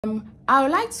I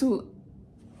would like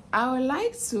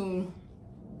to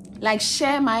like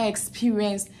share my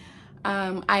experience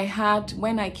I had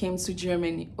when I came to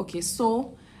Germany. Okay,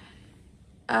 so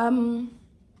I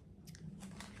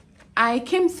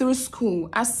came through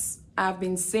school, as I've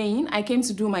been saying. I came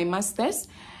to do my master's,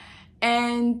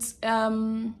 and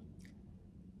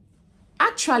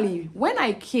actually when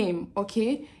I came,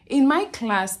 okay, in my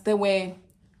class there were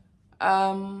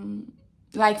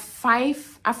like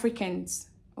 5 Africans.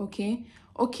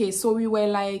 Okay, so we were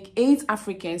like 8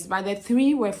 Africans, but the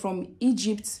 3 were from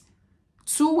Egypt,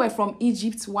 2 were from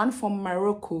Egypt, 1 from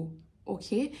Morocco,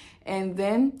 okay, and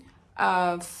then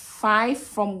 5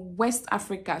 from West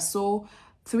Africa. So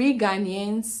 3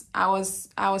 Ghanaians. I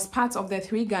was part of the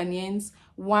 3 Ghanaians,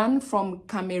 1 from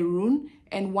Cameroon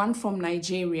and 1 from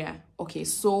Nigeria. Okay,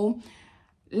 so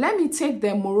let me take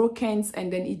the Moroccans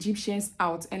and then Egyptians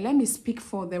out, and let me speak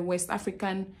for the West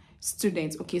African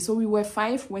students. Okay, so we were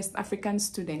 5 West African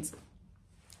students.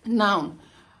 Now,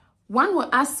 one will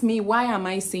ask me, why am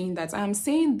I saying that? I'm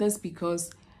saying this because,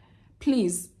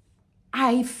 please,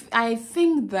 I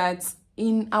think that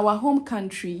in our home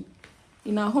country,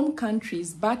 in our home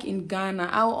countries, back in Ghana,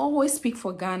 I'll always speak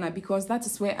for Ghana because that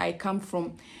is where I come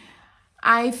from.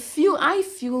 I feel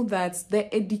that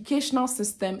the educational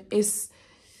system is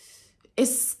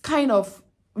kind of,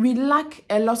 we lack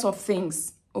a lot of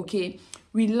things. Okay,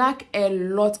 we lack a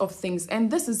lot of things,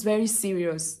 and this is very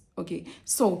serious. Okay,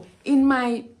 so in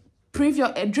my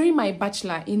previous during my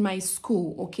bachelor in my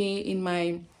school, okay, in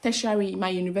my tertiary, my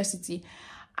university,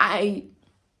 I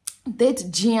did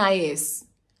GIS.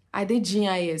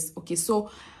 Okay,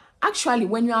 so actually,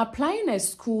 when you're applying a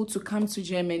school to come to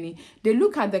Germany, they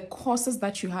look at the courses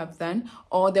that you have done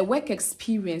or the work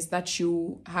experience that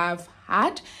you have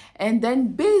had, and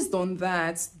then based on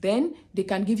that, then they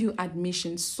can give you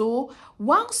admission. So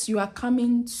once you are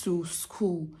coming to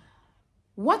school,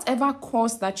 whatever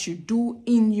course that you do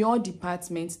in your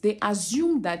department, they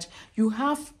assume that you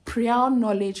have prior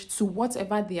knowledge to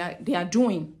whatever they are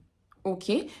doing.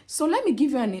 Okay, so let me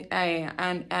give you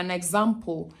an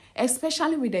example,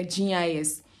 especially with the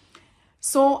GIS.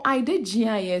 So I did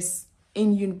GIS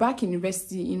back in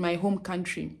university in my home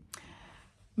country.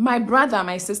 My brother,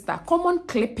 my sister, common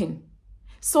clipping.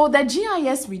 So the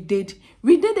GIS we did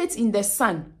it in the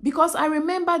sun, because I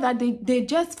remember that they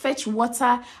just fetch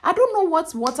water. I don't know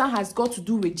what water has got to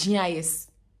do with GIS,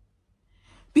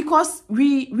 because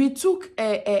we took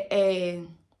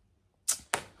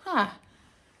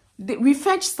we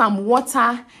fetched some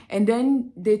water, and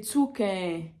then they took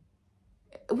a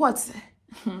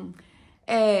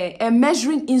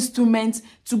measuring instrument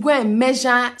to go and measure.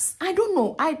 I don't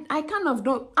know. I kind of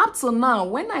don't. Up till now,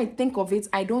 when I think of it,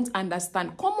 I don't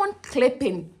understand. Common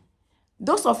clipping.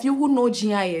 Those of you who know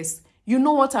GIS, you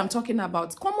know what I'm talking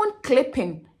about. Common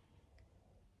clipping.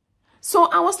 So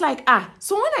I was like,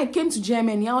 So when I came to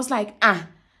Germany, I was like,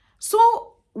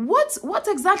 So what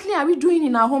exactly are we doing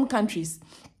in our home countries?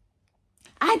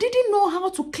 I didn't know how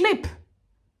to clip.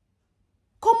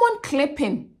 Common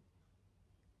clipping.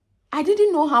 I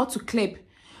didn't know how to clip.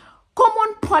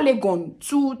 Common polygon,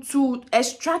 to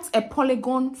extract a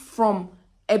polygon from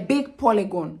a big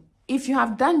polygon. If you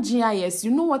have done GIS, you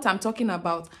know what I'm talking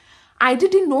about. I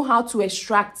didn't know how to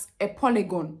extract a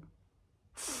polygon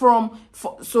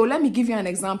so let me give you an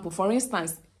example. For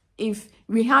instance, if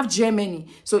we have Germany,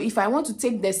 so if I want to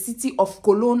take the city of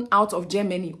Cologne out of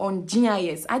Germany on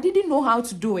GIS, I didn't know how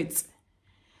to do it.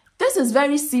 This is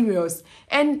very serious,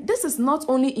 and this is not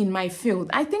only in my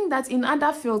field. I think that in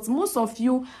other fields, most of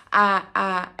you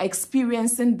are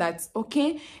experiencing that.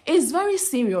 Okay, it's very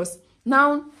serious.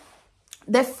 Now,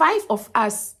 the 5 of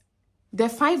us, the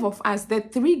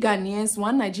 3 Ghanaians,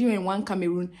 1 Nigerian, 1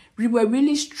 Cameroon, we were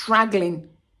really struggling.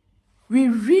 We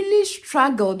really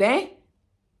struggled,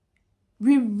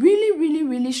 We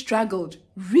really struggled.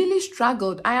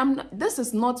 This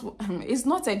is not, it's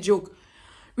not a joke.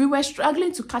 We were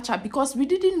struggling to catch up because we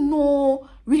didn't know.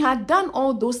 We had done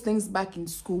all those things back in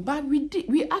school, but we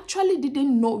actually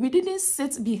didn't know. We didn't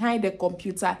sit behind the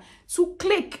computer to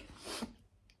click.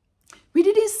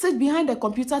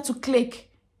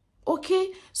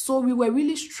 Okay, so we were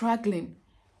really struggling.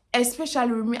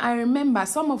 Especially, I remember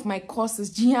some of my courses,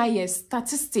 GIS,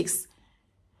 statistics.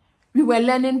 We were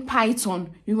learning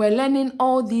Python. We were learning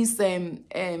all these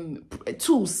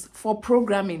tools for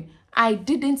programming. I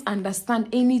didn't understand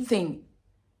anything.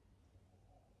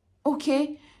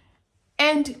 Okay?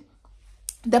 And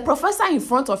the professor in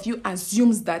front of you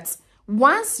assumes that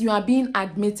once you are being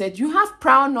admitted, you have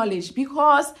prior knowledge,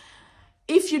 because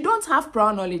if you don't have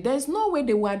prior knowledge, there is no way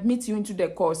they will admit you into the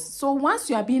course. So once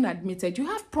you are being admitted, you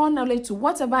have prior knowledge to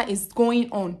whatever is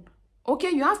going on.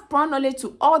 Okay, you have prior knowledge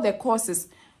to all the courses.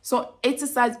 So it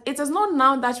is not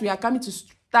now that we are coming to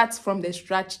start from the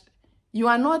scratch. You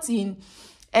are not in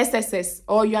SSS,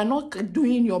 or you are not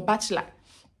doing your bachelor.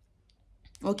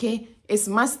 Okay, it's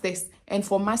masters, and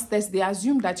for masters they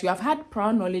assume that you have had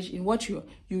prior knowledge in what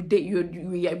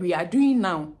we are doing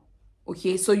now.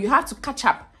 Okay, so you have to catch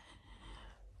up.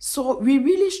 So we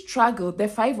really struggled, the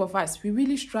 5 of us. We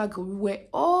really struggled. We were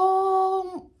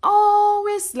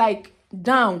always like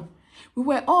down. We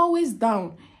were always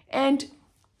down, and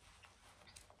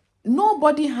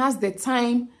nobody has the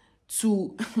time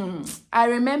to I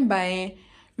remember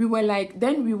we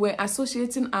were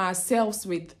associating ourselves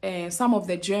with some of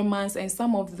the Germans and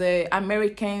some of the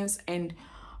Americans and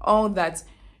all that.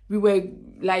 We were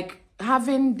like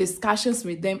having discussions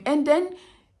with them, and then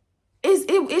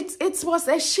it was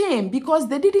a shame because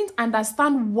they didn't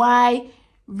understand why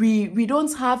we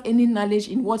don't have any knowledge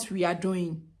in what we are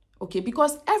doing. Okay,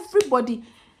 because everybody,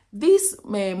 these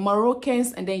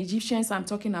Moroccans and the Egyptians I'm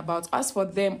talking about, as for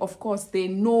them, of course, they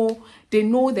know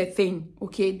the thing.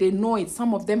 Okay, they know it.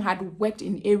 Some of them had worked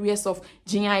in areas of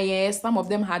GIS. Some of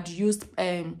them had used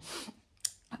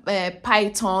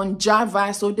Python,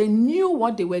 Java, so they knew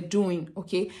what they were doing.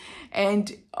 Okay,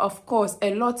 and of course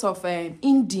a lot of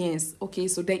Indians. Okay,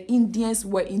 so the Indians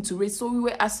were into it, so we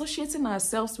were associating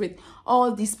ourselves with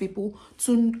all these people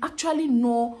to actually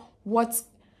know what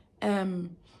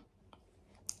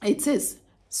it is.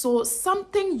 So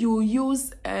something you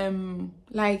use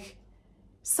like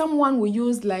someone will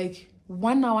use like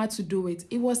 1 hour to do it.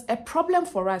 It was a problem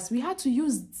for us. We had to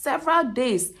use several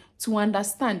days to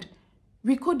understand.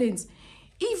 We couldn't.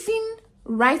 Even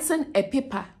writing a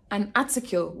paper, an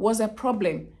article, was a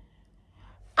problem.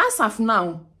 As of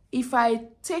now, if I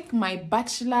take my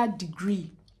bachelor degree,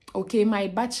 okay, my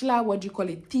bachelor, what do you call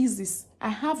it, thesis, I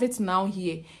have it now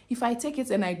here. If I take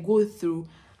it and I go through,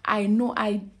 I know,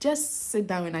 I just sit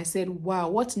down and I said, wow,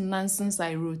 what nonsense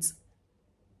I wrote.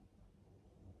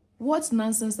 What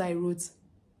nonsense I wrote.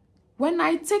 When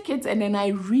I take it and then I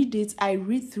read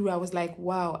through, I was like,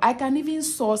 wow. I can even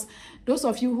source, those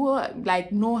of you who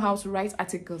like know how to write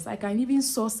articles, I can even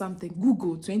source something.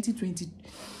 Google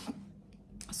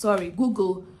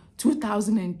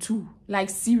 2002. Like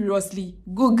seriously,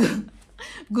 Google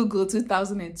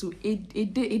 2002.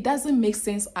 It doesn't make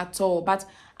sense at all. But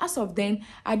as of then,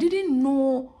 I didn't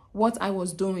know what I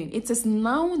was doing. It is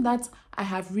now that I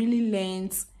have really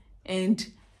learned, and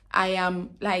I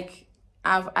am like,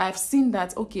 I've seen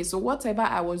that, okay, so whatever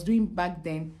I was doing back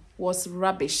then was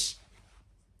rubbish.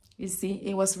 You see,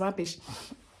 it was rubbish.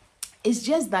 It's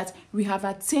just that we have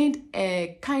attained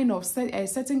a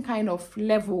certain kind of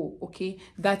level, okay,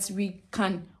 that we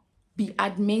can be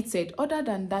admitted. Other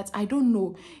than that, I don't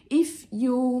know. If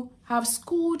you have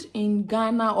schooled in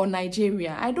Ghana or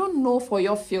Nigeria, I don't know for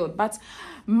your field, but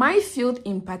my field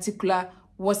in particular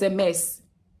was a mess.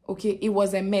 Okay, it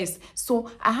was a mess. So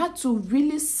I had to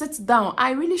really sit down.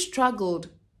 I really struggled.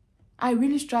 I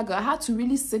had to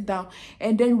really sit down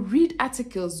and then read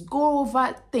articles, go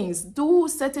over things, do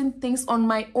certain things on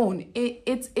my own.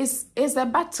 It's a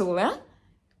battle, eh?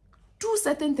 Do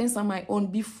certain things on my own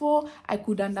before I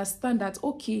could understand that,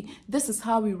 okay, this is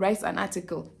how we write an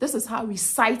article. This is how we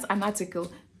cite an article.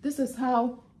 This is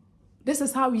how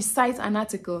we cite an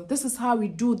article. This is how we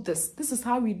do this. This is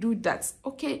how we do that.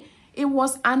 Okay. It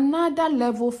was another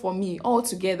level for me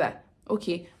altogether,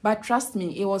 okay? But trust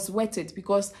me, it was worth it,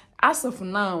 because as of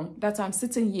now that I'm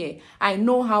sitting here, I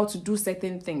know how to do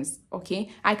certain things, okay?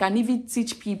 I can even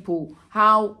teach people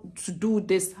how to do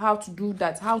this, how to do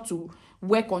that, how to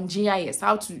work on GIS,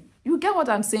 you get what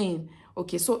I'm saying?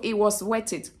 Okay, so it was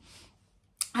worth it.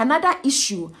 Another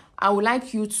issue I would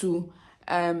like you to,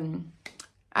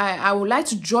 I would like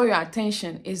to draw your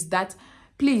attention is that,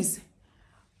 please,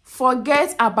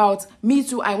 forget about me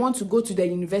too, I want to go to the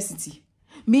university.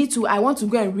 Me too, I want to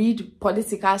go and read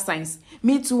political science.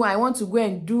 Me too, I want to go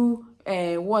and do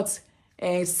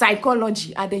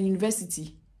psychology at the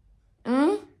university.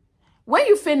 When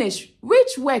you finish,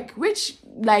 which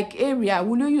like area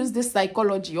will you use this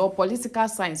psychology or political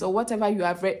science or whatever you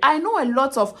have read? I know a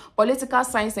lot of political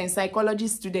science and psychology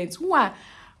students who are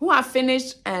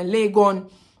finished and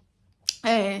Legon,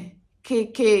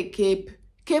 Cape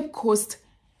Coast,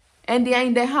 and they are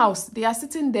in the house. They are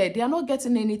sitting there. They are not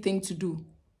getting anything to do.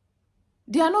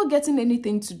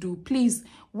 Please,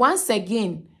 once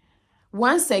again,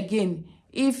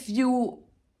 if you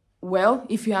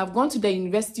have gone to the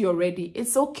university already,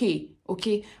 it's okay,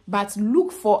 but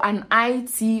look for an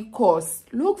IT course.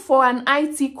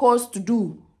 To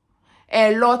do.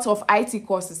 a lot of IT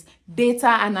courses, data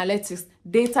analytics,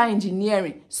 data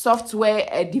engineering,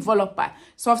 software developer,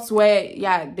 software,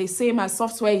 yeah, the same as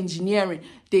software engineering.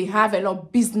 They have a lot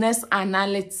of business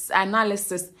analysis,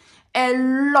 a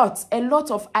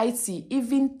lot of IT,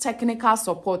 even technical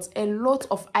support, a lot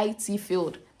of IT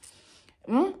field.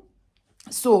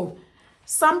 So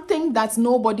something that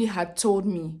nobody had told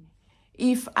me,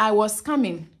 if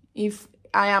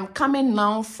I am coming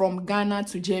now from Ghana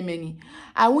to Germany,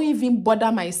 I won't even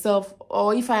bother myself,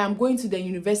 or if I am going to the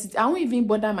university, I won't even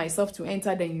bother myself to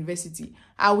enter the university.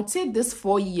 I will take this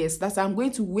 4 years that I'm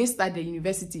going to waste at the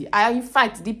university. In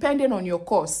fact, depending on your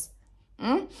course,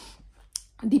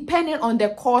 depending on the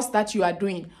course that you are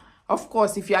doing. Of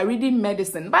course, if you are reading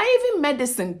medicine, but even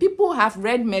medicine, people have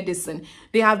read medicine.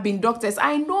 They have been doctors.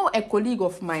 I know a colleague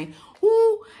of mine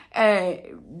who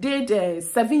did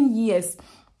 7 years.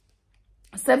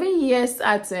 7 years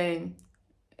at Tech,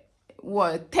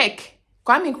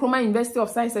 Kwame Nkrumah University of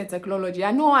Science and Technology.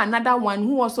 I know another one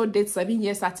who also did 7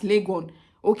 years at Legon.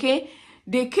 Okay,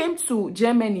 they came to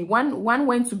Germany. One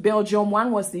went to Belgium.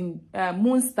 One was in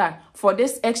Munster for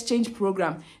this exchange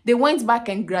program. They went back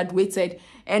and graduated,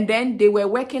 and then they were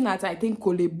working at, I think,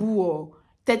 Kolebu or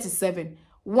 37.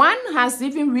 One has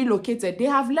even relocated. They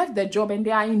have left the job and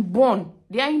they are in Bonn.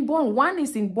 One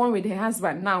is in Bonn with her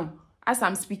husband now. As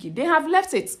I'm speaking, they have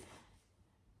left it.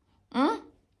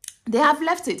 They have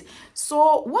left it.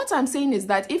 So what I'm saying is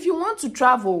that if you want to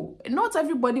travel, not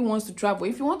everybody wants to travel.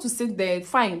 If you want to sit there,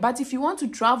 fine. But if you want to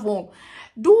travel,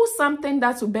 do something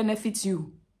that will benefit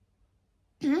you.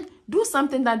 Do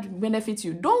something that benefits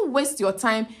you. Don't waste your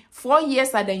time 4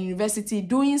 years at the university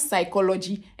doing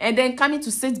psychology and then coming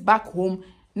to sit back home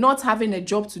not having a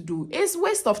job to do. It's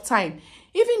waste of time.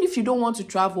 Even if you don't want to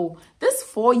travel, this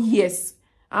 4 years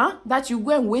that you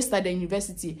go and waste at the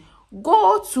university,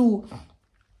 go to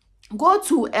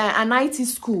an IT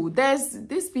school. There's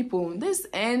these people, this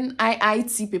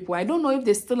NIIT people. I don't know if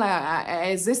they still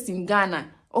exist in Ghana.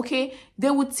 Okay,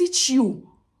 they will teach you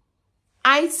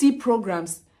IT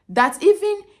programs that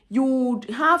even you would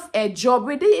have a job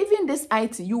with even this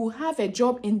IT. You will have a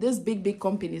job in these big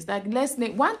companies. Like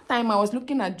one time I was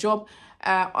looking at job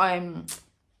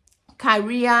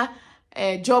career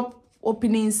job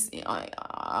openings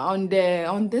on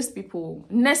these people,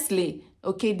 Nestle.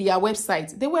 Okay, their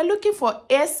website. They were looking for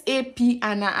SAP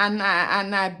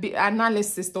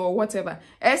analyst or whatever.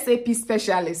 SAP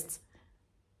specialist,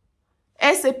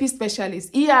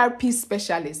 ERP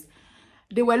specialist.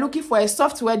 They were looking for a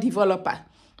software developer.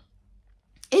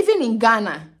 Even in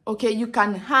Ghana, okay, you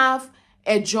can have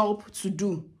a job to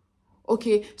do.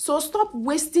 Okay, so stop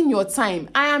wasting your time.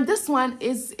 This one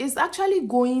is actually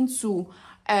going to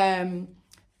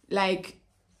like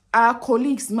our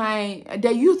colleagues,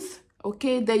 the youth.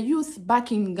 Okay, the youth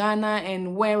back in Ghana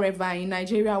and wherever, in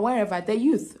Nigeria, wherever, the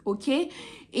youth, okay?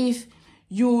 If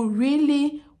you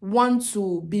really want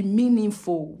to be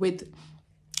meaningful with,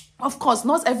 of course,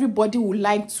 not everybody would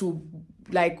like to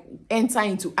enter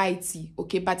into IT,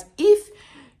 okay? But if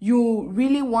you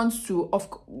really want to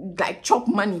chop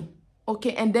money,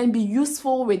 okay, and then be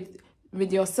useful with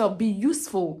yourself, be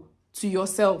useful to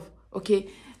yourself, okay?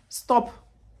 Stop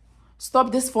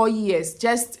this 4 years.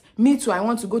 Just me too, I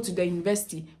want to go to the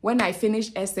university. When I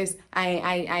finished SS,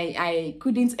 I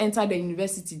couldn't enter the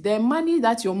university. The money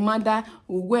that your mother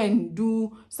will go and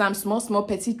do some small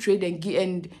petty trade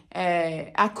and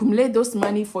accumulate those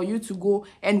money for you to go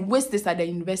and waste this at the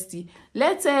university.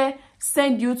 Let's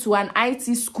send you to an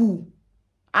IT school.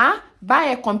 Buy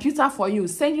a computer for you.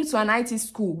 Send you to an IT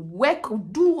school. Work,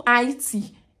 do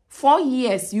IT. 4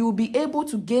 years, you will be able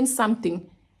to gain something.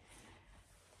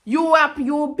 You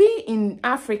will be in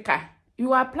Africa.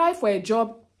 You apply for a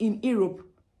job in Europe.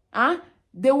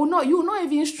 You will not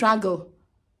even struggle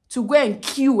to go and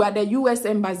queue at the US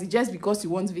embassy just because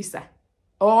you want visa.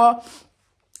 Or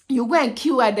you go and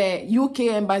queue at the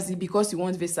UK embassy because you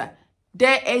want visa.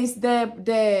 There is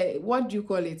the what do you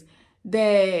call it?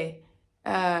 The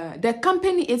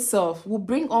company itself will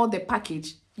bring all the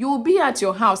package. You will be at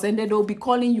your house and then they'll be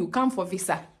calling you, come for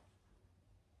visa.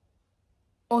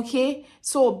 Okay,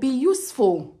 so be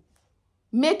useful.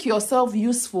 Make yourself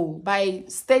useful by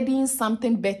studying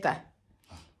something better.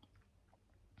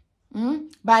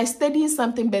 By studying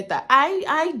something better.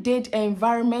 I did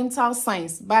environmental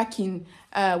science back in,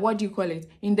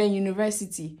 in the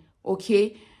university,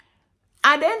 okay?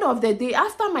 At the end of the day,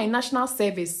 after my national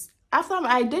service, after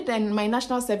I did my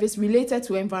national service related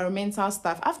to environmental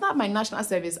stuff, after my national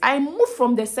service, I moved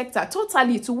from the sector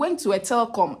totally went to a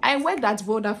telecom. I worked at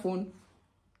Vodafone.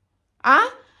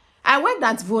 I worked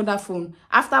at Vodafone.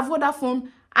 After Vodafone,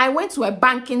 I went to a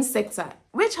banking sector.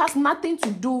 which has nothing to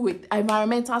do with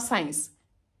environmental science.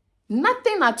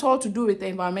 Nothing at all to do with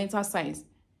environmental science.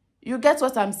 You get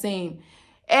what I'm saying?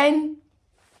 And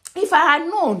if I had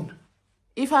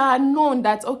known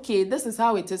that, okay, this is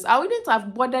how it is, I wouldn't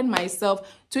have bothered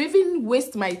myself to even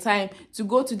waste my time to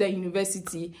go to the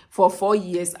university for 4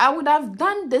 years. I would have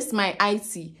done this, my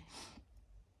IT,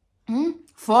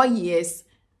 4 years,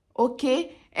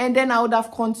 okay? And then I would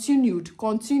have continued.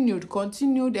 By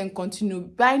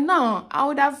now, I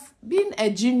would have been a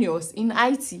genius in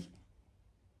IT,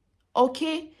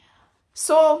 okay?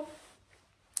 So,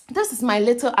 this is my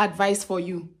little advice for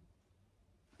you.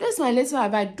 This is my little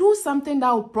advice. Do something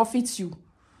that will profit you.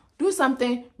 Do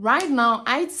something. Right now,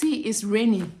 IT is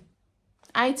raining.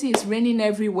 IT is raining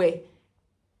everywhere.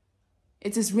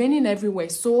 It is raining everywhere.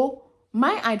 So,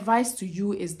 my advice to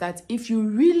you is that if you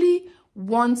really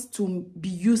want to be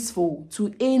useful,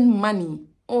 to earn money,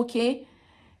 okay,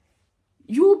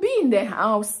 you'll be in the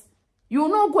house. You'll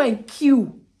not go and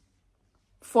queue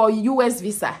for US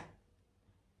visa.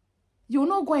 You'll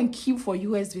not go and queue for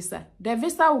US visa. The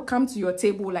visa will come to your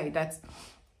table like that.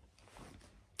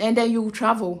 And then you will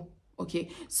travel. Okay.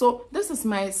 So this is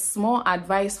my small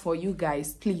advice for you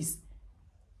guys. Please.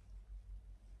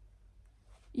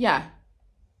 Yeah.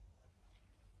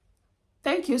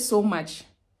 Thank you so much.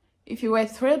 If you were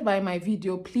thrilled by my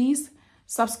video, please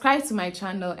subscribe to my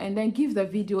channel and then give the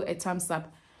video a thumbs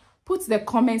up. Put the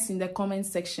comments in the comment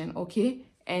section. Okay.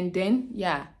 And then,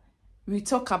 yeah, we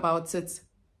talk about it.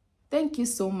 Thank you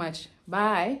so much.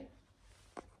 Bye.